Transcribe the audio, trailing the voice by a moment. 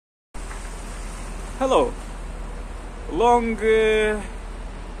Hello. Long,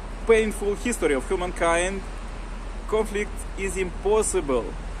 painful history of humankind, conflict is impossible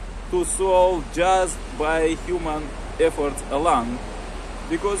to solve just by human efforts alone,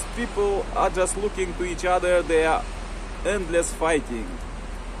 because people are just looking to each other, they are endless fighting.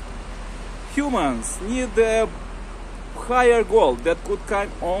 Humans need a higher goal that could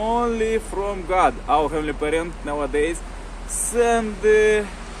come only from God, our Heavenly Parent nowadays, send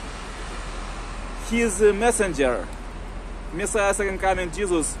His messenger, Messiah, second coming,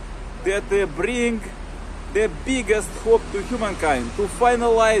 Jesus, that bring the biggest hope to humankind, to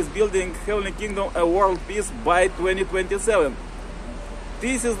finalize building Heavenly Kingdom, a world peace by 2027.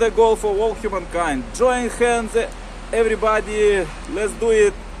 This is the goal for all humankind. Join hands, everybody, let's do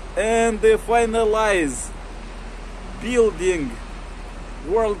it and finalize building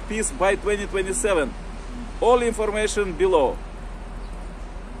world peace by 2027. All information below.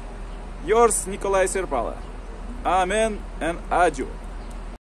 Yours, Nikolai Serpala. Amen and adieu.